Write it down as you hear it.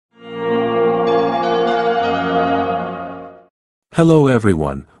Hello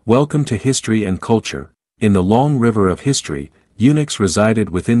everyone, welcome to History and Culture. In the long river of history, eunuchs resided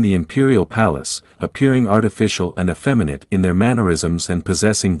within the imperial palace, appearing artificial and effeminate in their mannerisms and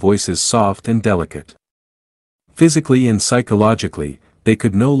possessing voices soft and delicate. Physically and psychologically, they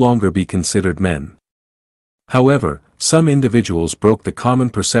could no longer be considered men. However, some individuals broke the common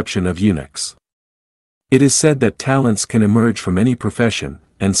perception of eunuchs. It is said that talents can emerge from any profession,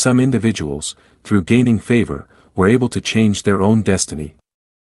 and some individuals, through gaining favor, were able to change their own destiny.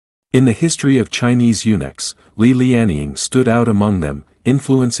 In the history of Chinese eunuchs, Lianying stood out among them,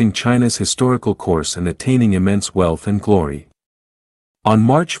 influencing China's historical course and attaining immense wealth and glory. On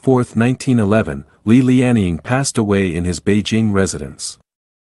March 4, 1911, Lianying passed away in his Beijing residence.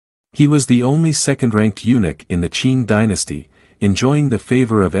 He was the only second-ranked eunuch in the Qing Dynasty, enjoying the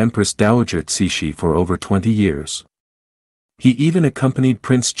favor of Empress Dowager Cixi for over 20 years. He even accompanied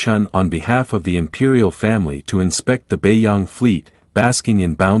Prince Chun on behalf of the imperial family to inspect the Beiyang fleet, basking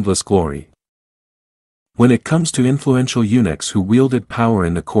in boundless glory. When it comes to influential eunuchs who wielded power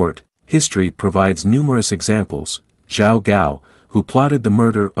in the court, history provides numerous examples. Zhao Gao, who plotted the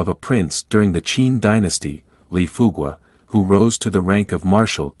murder of a prince during the Qing Dynasty; Li Fugua, who rose to the rank of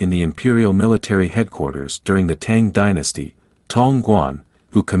marshal in the imperial military headquarters during the Tang Dynasty; Tong Guan,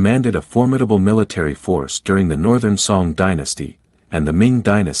 who commanded a formidable military force during the Northern Song Dynasty, and the Ming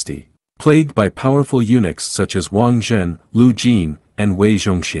Dynasty, plagued by powerful eunuchs such as Wang Zhen, Lu Jin, and Wei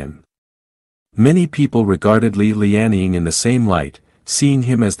Zhongxian. Many people regarded Lianying in the same light, seeing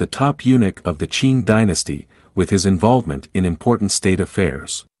him as the top eunuch of the Qing Dynasty, with his involvement in important state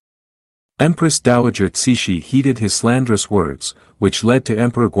affairs. Empress Dowager Cixi heeded his slanderous words, which led to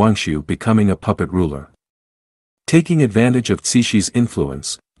Emperor Guangxu becoming a puppet ruler. Taking advantage of Cixi's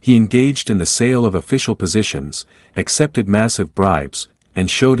influence, he engaged in the sale of official positions, accepted massive bribes, and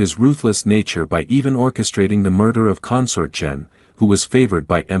showed his ruthless nature by even orchestrating the murder of consort Zhen, who was favored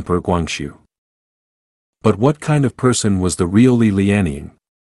by Emperor Guangxu. But what kind of person was the real Lianying?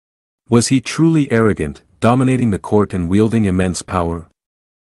 Was he truly arrogant, dominating the court and wielding immense power?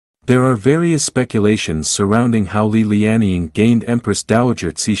 There are various speculations surrounding how Lianying gained Empress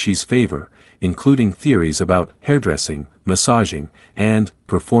Dowager Cixi's favor, including theories about hairdressing, massaging, and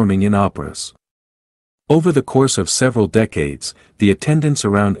performing in operas. Over the course of several decades, the attendants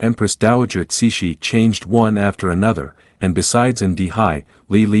around Empress Dowager Cixi changed one after another, and besides Dihai,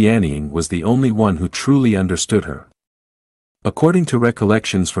 Lianying was the only one who truly understood her. According to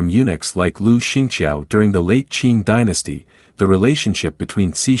recollections from eunuchs like Lu Xingqiao during the late Qing Dynasty, the relationship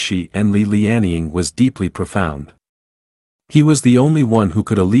between Cixi and Lianying was deeply profound. He was the only one who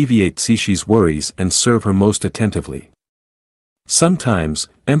could alleviate Cixi's worries and serve her most attentively. Sometimes,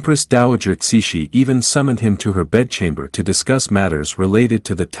 Empress Dowager Cixi even summoned him to her bedchamber to discuss matters related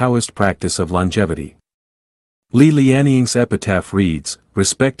to the Taoist practice of longevity. Lianying's epitaph reads,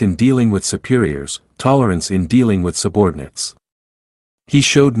 "Respect in dealing with superiors, tolerance in dealing with subordinates." He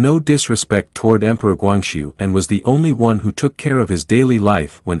showed no disrespect toward Emperor Guangxu and was the only one who took care of his daily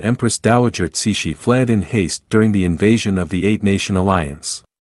life when Empress Dowager Cixi fled in haste during the invasion of the Eight-Nation Alliance.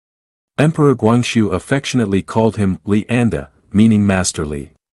 Emperor Guangxu affectionately called him Li Anda, meaning Master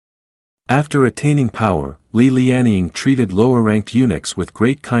Li. After attaining power, Lianying treated lower-ranked eunuchs with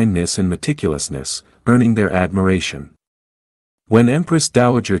great kindness and meticulousness, earning their admiration. When Empress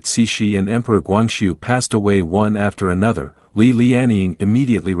Dowager Cixi and Emperor Guangxu passed away one after another, Lianying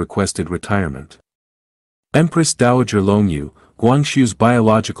immediately requested retirement. Empress Dowager Longyu, Guangxu's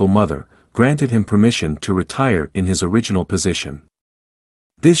biological mother, granted him permission to retire in his original position.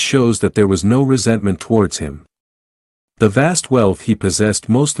 This shows that there was no resentment towards him. The vast wealth he possessed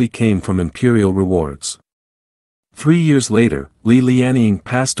mostly came from imperial rewards. 3 years later, Lianying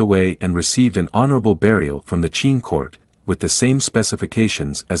passed away and received an honorable burial from the Qing court, with the same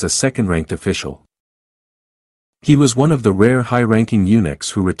specifications as a second-ranked official. He was one of the rare high-ranking eunuchs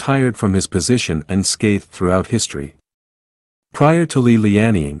who retired from his position unscathed throughout history. Prior to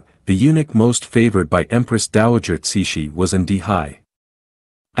Lianying, the eunuch most favored by Empress Dowager Cixi was Dihai.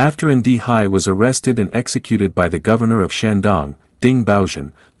 After Dihai was arrested and executed by the governor of Shandong, Ding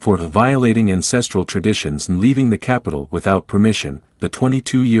Baozhen, for violating ancestral traditions and leaving the capital without permission, the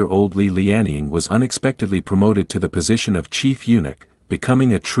 22-year-old Lianying was unexpectedly promoted to the position of chief eunuch,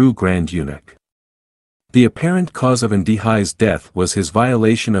 becoming a true grand eunuch. The apparent cause of Dihai's death was his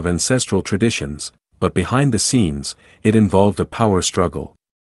violation of ancestral traditions, but behind the scenes, it involved a power struggle.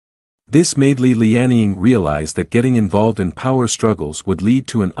 This made Lianying realize that getting involved in power struggles would lead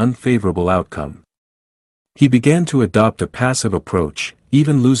to an unfavorable outcome. He began to adopt a passive approach,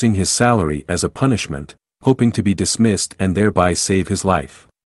 even losing his salary as a punishment, hoping to be dismissed and thereby save his life.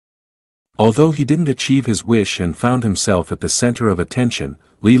 Although he didn't achieve his wish and found himself at the center of attention,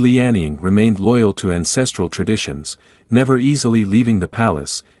 Lianying remained loyal to ancestral traditions, never easily leaving the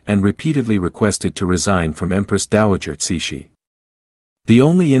palace, and repeatedly requested to resign from Empress Dowager Cixi. The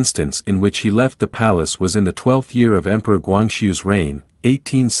only instance in which he left the palace was in the 12th year of Emperor Guangxu's reign,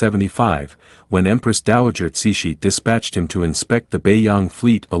 1875, when Empress Dowager Cixi dispatched him to inspect the Beiyang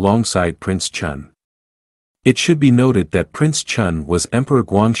fleet alongside Prince Chun. It should be noted that Prince Chun was Emperor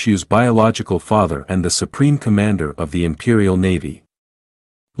Guangxu's biological father and the supreme commander of the imperial navy.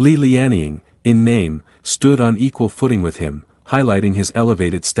 Lianying, in name, stood on equal footing with him, highlighting his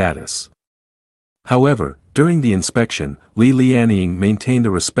elevated status. However, during the inspection, Lianying maintained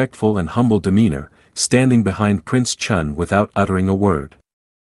a respectful and humble demeanor, standing behind Prince Chun without uttering a word.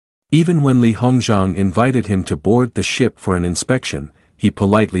 Even when Li Hongzhang invited him to board the ship for an inspection, he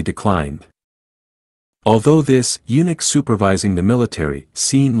politely declined. Although this eunuch supervising the military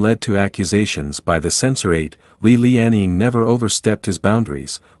scene led to accusations by the censorate, Lianying never overstepped his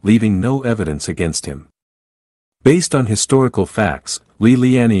boundaries, leaving no evidence against him. Based on historical facts,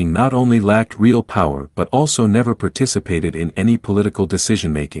 Lianying not only lacked real power but also never participated in any political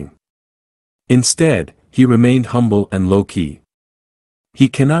decision-making. Instead, he remained humble and low-key. He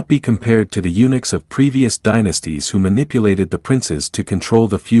cannot be compared to the eunuchs of previous dynasties who manipulated the princes to control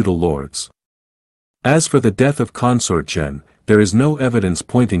the feudal lords. As for the death of consort Zhen, there is no evidence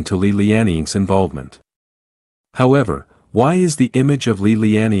pointing to Lianying's involvement. However, why is the image of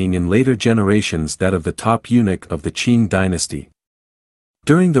Lianying in later generations that of the top eunuch of the Qing Dynasty?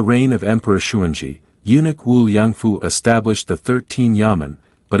 During the reign of Emperor Xuanzhi, eunuch Wu Yangfu established the 13 yamen,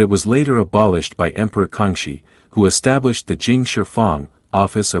 but it was later abolished by Emperor Kangxi, who established the Jing Shifang,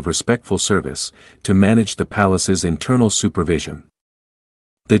 Office of Respectful Service, to manage the palace's internal supervision.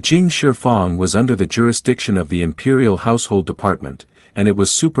 The Jing Shifang was under the jurisdiction of the Imperial Household Department, and it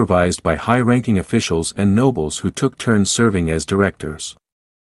was supervised by high-ranking officials and nobles who took turns serving as directors.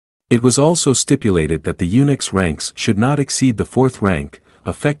 It was also stipulated that the eunuch's ranks should not exceed the 4th rank,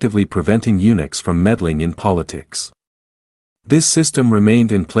 effectively preventing eunuchs from meddling in politics. This system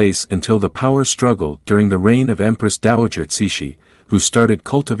remained in place until the power struggle during the reign of Empress Dowager Cixi, who started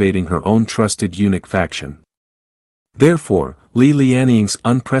cultivating her own trusted eunuch faction. Therefore, Lianying's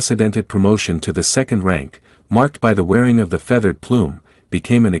unprecedented promotion to the 2nd rank, marked by the wearing of the feathered plume,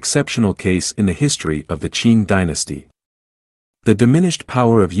 became an exceptional case in the history of the Qing Dynasty. The diminished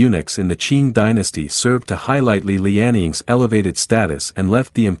power of eunuchs in the Qing Dynasty served to highlight Lianying's elevated status and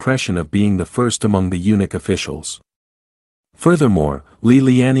left the impression of being the first among the eunuch officials. Furthermore,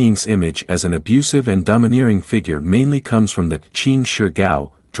 Lianying's image as an abusive and domineering figure mainly comes from the Qing Shi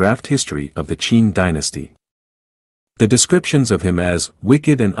Gao draft history of the Qing Dynasty. The descriptions of him as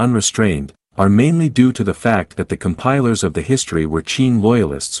wicked and unrestrained are mainly due to the fact that the compilers of the history were Qing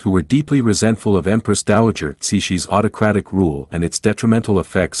loyalists who were deeply resentful of Empress Dowager Cixi's autocratic rule and its detrimental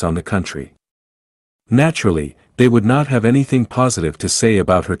effects on the country. Naturally, they would not have anything positive to say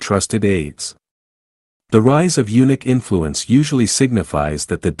about her trusted aides. The rise of eunuch influence usually signifies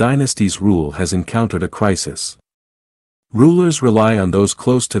that the dynasty's rule has encountered a crisis. Rulers rely on those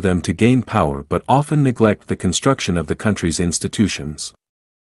close to them to gain power but often neglect the construction of the country's institutions.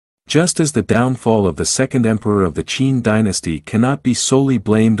 Just as the downfall of the 2nd emperor of the Qing dynasty cannot be solely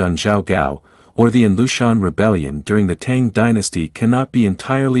blamed on Zhao Gao, or the Anlushan rebellion during the Tang dynasty cannot be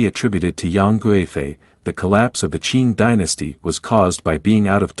entirely attributed to Yang Guifei, the collapse of the Qing dynasty was caused by being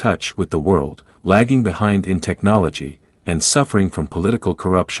out of touch with the world, lagging behind in technology, and suffering from political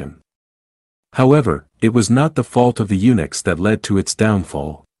corruption. However, it was not the fault of the eunuchs that led to its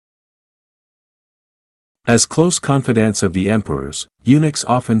downfall. As close confidants of the emperors, eunuchs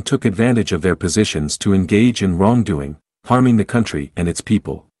often took advantage of their positions to engage in wrongdoing, harming the country and its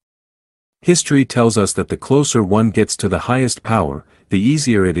people. History tells us that the closer one gets to the highest power, the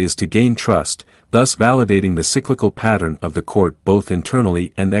easier it is to gain trust, thus validating the cyclical pattern of the court both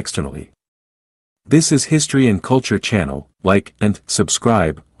internally and externally. This is History and Culture channel. Like and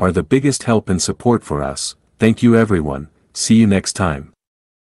subscribe are the biggest help and support for us. Thank you everyone. See you next time.